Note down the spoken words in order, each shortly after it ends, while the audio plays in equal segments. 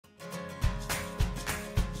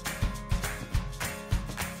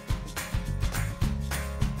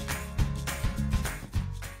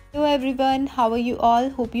Hello everyone, how are you all?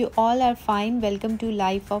 Hope you all are fine. Welcome to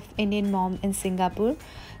Life of Indian Mom in Singapore.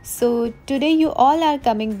 So today you all are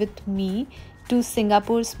coming with me to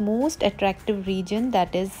Singapore's most attractive region,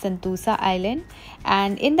 that is Sentosa Island,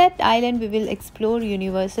 and in that island we will explore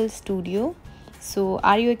Universal Studio. So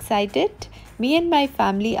are you excited? Me and my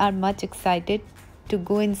family are much excited to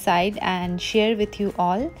go inside and share with you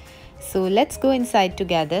all. So let's go inside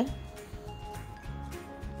together.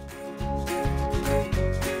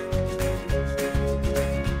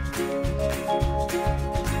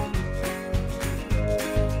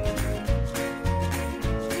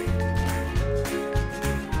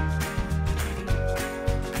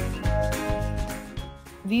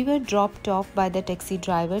 We were dropped off by the taxi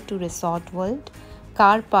driver to Resort World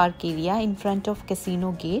car park area in front of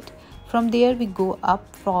Casino Gate. From there we go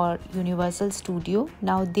up for Universal Studio.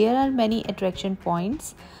 Now there are many attraction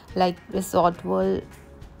points like Resort World,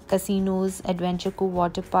 casinos, Adventure Cove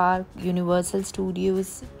Water Park, Universal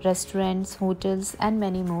Studios, restaurants, hotels and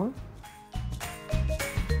many more.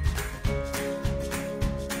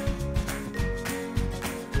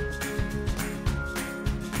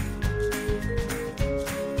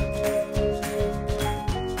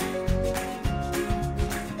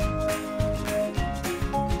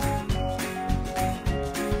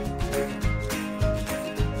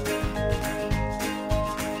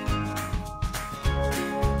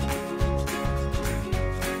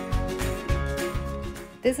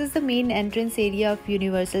 This is the main entrance area of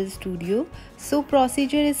Universal Studio. So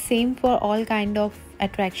procedure is same for all kind of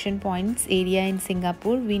attraction points area in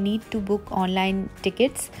Singapore. We need to book online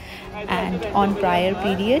tickets and on prior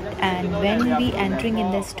period, and when we entering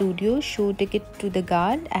in the studio, show ticket to the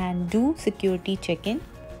guard and do security check-in.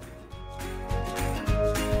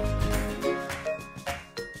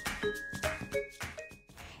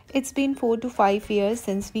 It's been 4 to 5 years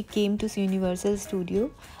since we came to Universal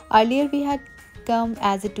Studio. Earlier we had come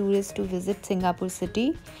as a tourist to visit Singapore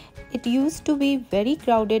city. It used to be very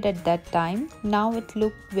crowded at that time. Now it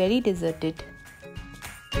looked very deserted.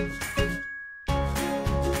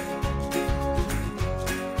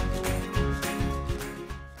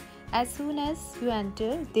 As soon as you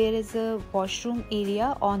enter, there is a washroom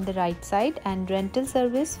area on the right side and rental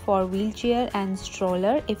service for wheelchair and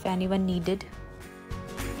stroller if anyone needed.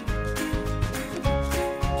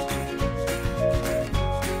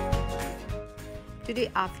 Today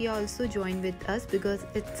Afia also joined with us because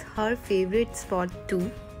it's her favorite spot too.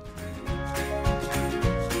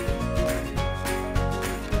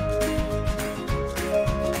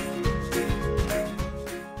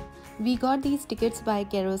 We got these tickets by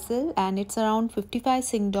Carousel and it's around 55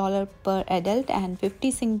 Sing dollar per adult and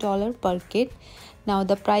 50 Sing dollar per kid. Now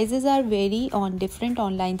the prices are vary on different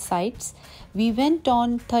online sites. We went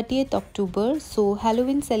on 30th October, so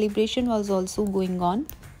Halloween celebration was also going on.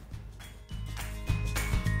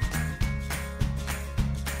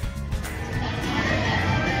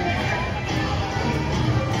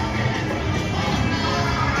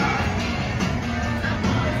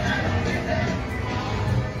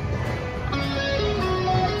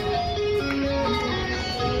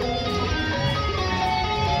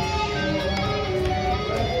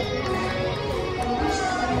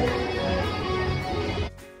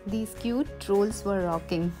 These cute trolls were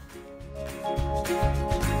rocking.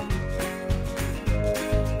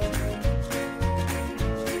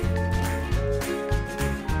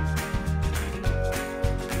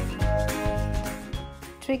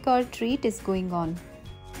 Trick or treat is going on.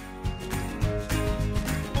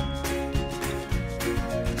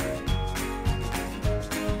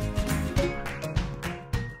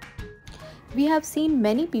 We have seen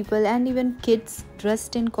many people and even kids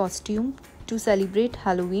dressed in costume to celebrate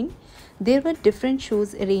Halloween. There were different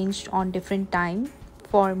shows arranged on different time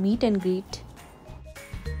for meet and greet.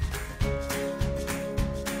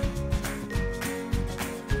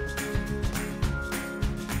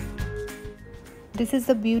 This is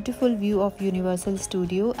the beautiful view of Universal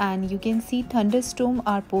Studio and you can see thunderstorms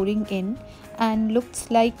are pouring in and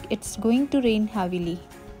looks like it's going to rain heavily.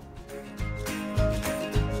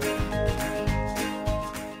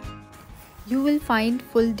 You will find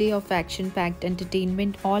full day of action-packed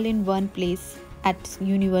entertainment all in one place at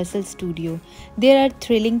Universal Studio. There are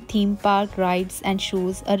thrilling theme park rides and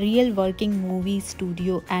shows, a real working movie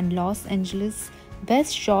studio and Los Angeles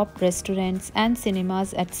best shop, restaurants and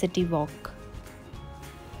cinemas at City Walk.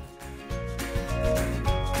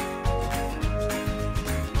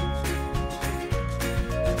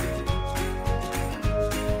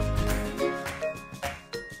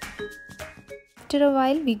 After a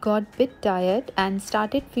while we got bit tired and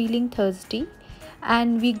started feeling thirsty.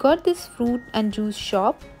 And we got this fruit and juice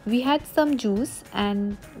shop. We had some juice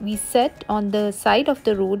and we sat on the side of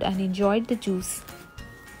the road and enjoyed the juice.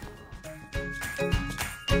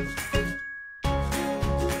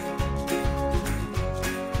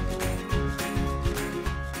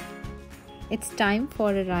 It's time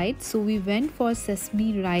for a ride, so we went for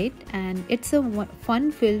Sesame ride, and it's a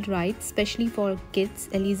fun-filled ride, especially for kids.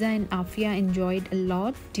 Eliza and Afia enjoyed a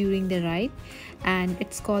lot during the ride, and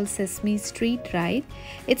it's called Sesame Street Ride.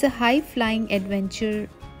 It's a high-flying adventure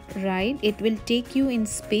ride. It will take you in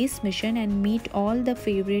space mission and meet all the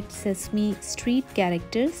favorite Sesame Street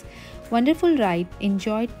characters. Wonderful ride,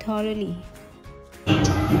 enjoyed thoroughly.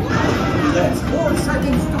 That's 4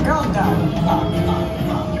 seconds to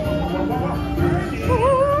countdown.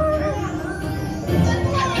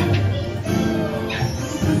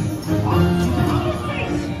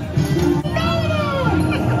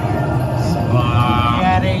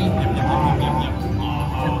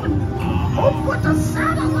 Put the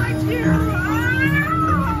satellite here!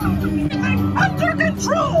 Under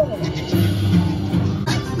control!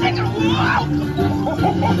 Make it wow! And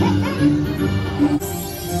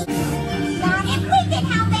look at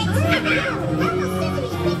how they that was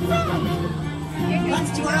Sesime's big friend.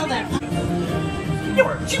 Let's twirl them.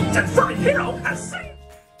 You're a cute and furry hero, as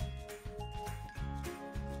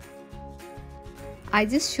I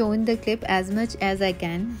just shown the clip as much as I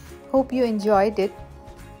can. Hope you enjoyed it.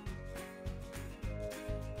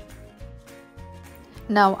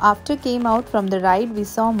 Now after came out from the ride, we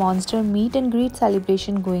saw monster meet and greet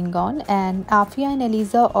celebration going on, and Afia and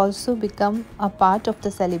Eliza also become a part of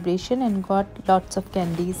the celebration and got lots of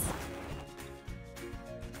candies.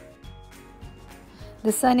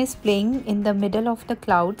 The sun is playing in the middle of the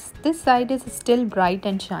clouds. This side is still bright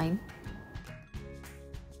and shine.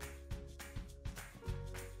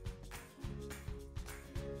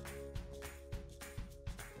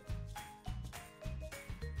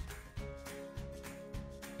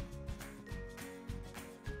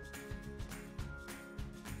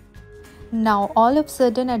 Now all of a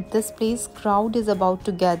sudden at this place crowd is about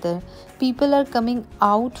to gather. People are coming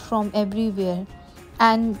out from everywhere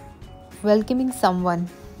and welcoming someone.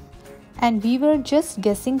 And we were just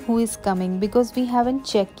guessing who is coming because we haven't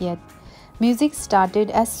checked yet. Music started.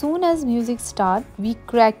 As soon as music started, we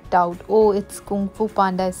cracked out. Oh, it's Kung Fu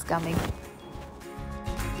Panda is coming.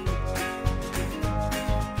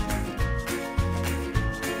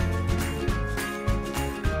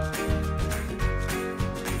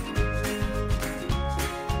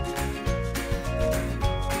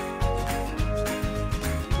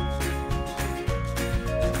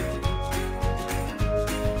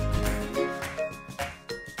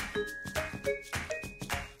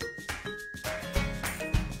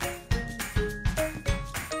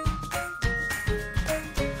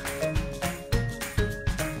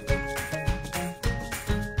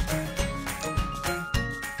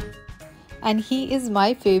 And he is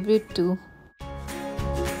my favorite too.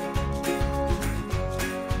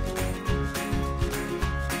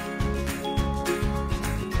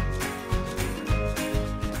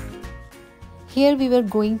 Here we were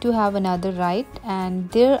going to have another ride, and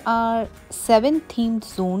there are 7 themed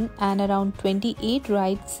zones and around 28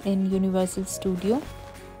 rides in Universal Studio.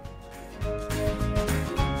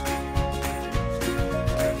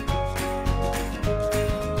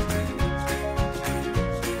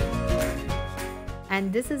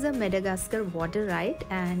 And this is a Madagascar water ride,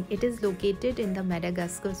 and it is located in the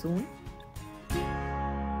Madagascar zone.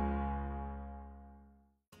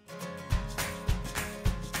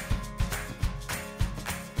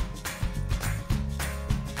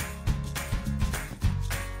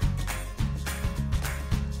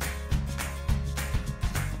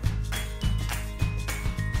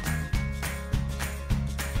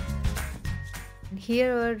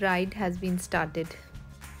 Here our ride has been started.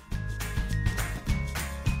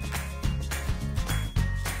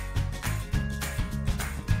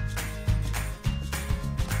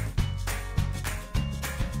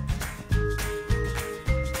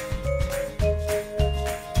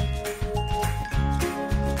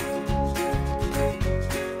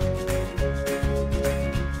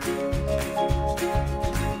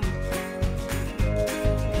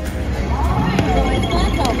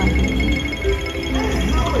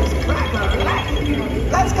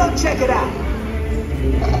 Let's go check it out.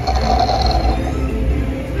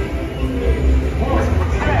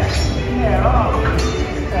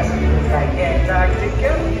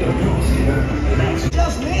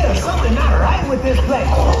 Just me or something not right with this place.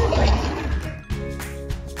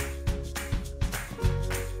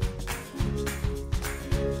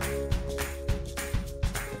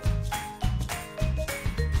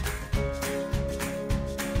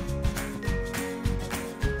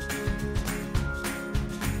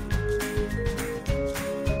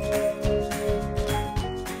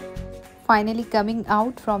 finally coming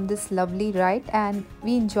out from this lovely ride, and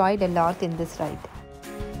we enjoyed a lot in this ride.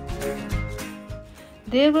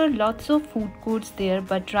 There were lots of food courts there,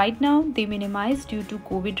 but right now they minimized due to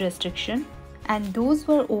COVID restriction, and those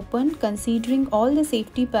were open considering all the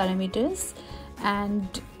safety parameters,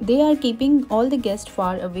 and they are keeping all the guests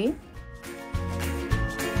far away.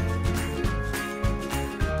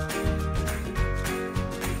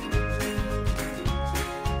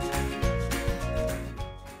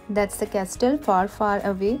 That's the castle far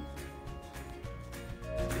away.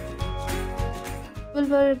 People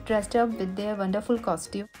were dressed up with their wonderful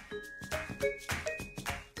costume.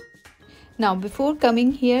 Now before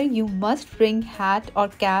coming here, you must bring hat or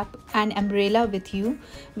cap and umbrella with you.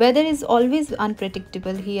 Weather is always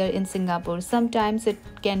unpredictable here in Singapore. Sometimes it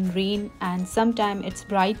can rain and sometimes it's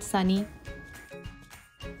bright sunny.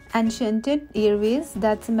 Enchanted Airways,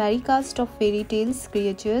 that's a merry-cast of fairy tales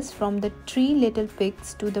creatures, from the 3 little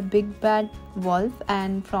pigs to the big bad wolf,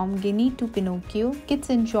 and from Ginny to Pinocchio. Kids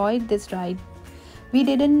enjoyed this ride. We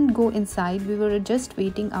didn't go inside, we were just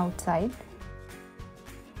waiting outside.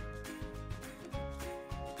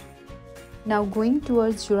 Now going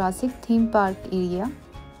towards Jurassic theme park area.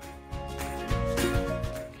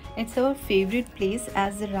 It's our favorite place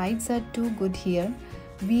as the rides are too good here.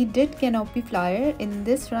 We did canopy flyer. In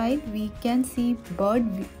this ride we can see bird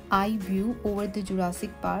eye view over the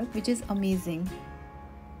Jurassic Park, which is amazing.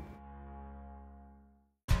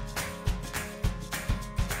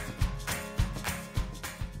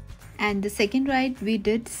 And the second ride we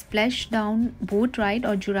did splashdown boat ride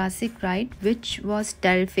or Jurassic ride, which was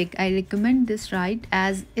terrific. I recommend this ride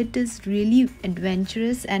as it is really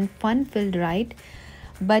adventurous and fun filled ride.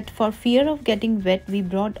 But for fear of getting wet, we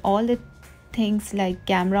brought all the things like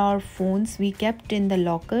camera or phones we kept in the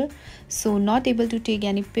locker, so not able to take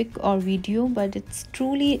any pic or video, but it's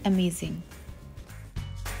truly amazing.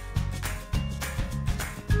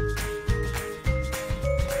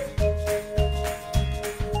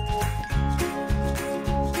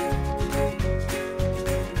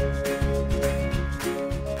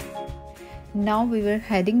 Now we were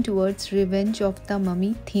heading towards Revenge of the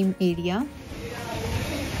Mummy theme area.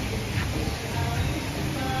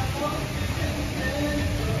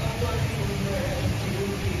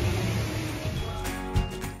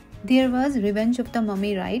 There was Revenge of the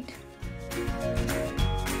Mummy ride,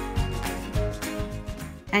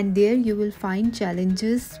 and there you will find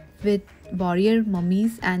challenges with warrior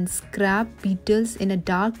mummies and scrap beetles in a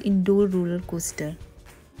dark indoor roller coaster.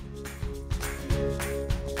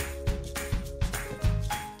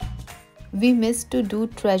 We missed to do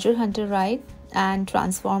Treasure Hunter ride and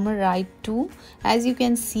Transformer ride too. As you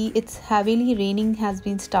can see, it's heavily raining has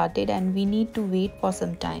been started and we need to wait for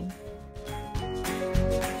some time.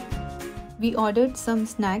 We ordered some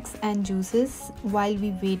snacks and juices while we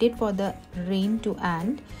waited for the rain to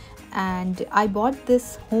end, and I bought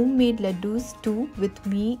this homemade laddus too with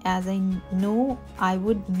me as I know I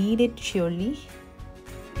would need it surely.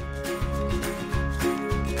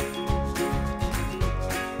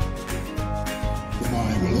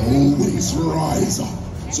 I will always rise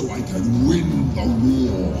up so I can win the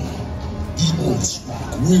war. The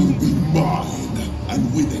Allspark will be mine,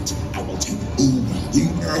 and with it I will take over the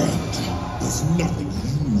earth. There's nothing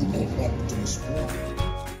you or Optimus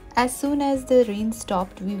Prime. As soon as the rain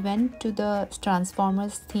stopped, we went to the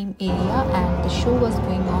Transformers theme area and the show was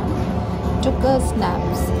going on. Took a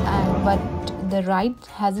snaps, but the ride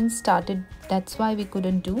hasn't started, that's why we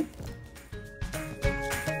couldn't do.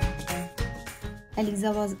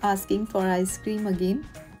 Eliza was asking for ice cream again.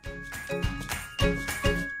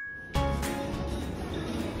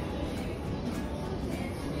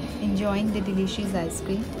 Enjoying the delicious ice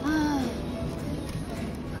cream.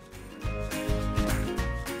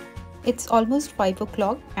 It's almost 5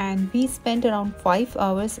 o'clock and we spent around 5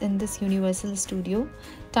 hours in this Universal Studio.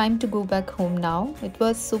 Time to go back home now. It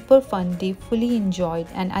was super fun day, fully enjoyed,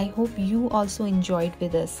 and I hope you also enjoyed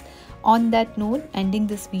with us. On that note, ending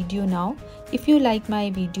this video now. If you like my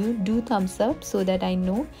video, do thumbs up so that I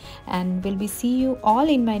know, and will be see you all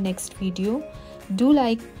in my next video. Do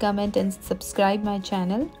like, comment and subscribe my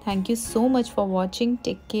channel. Thank you so much for watching.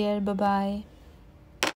 Take care. Bye bye.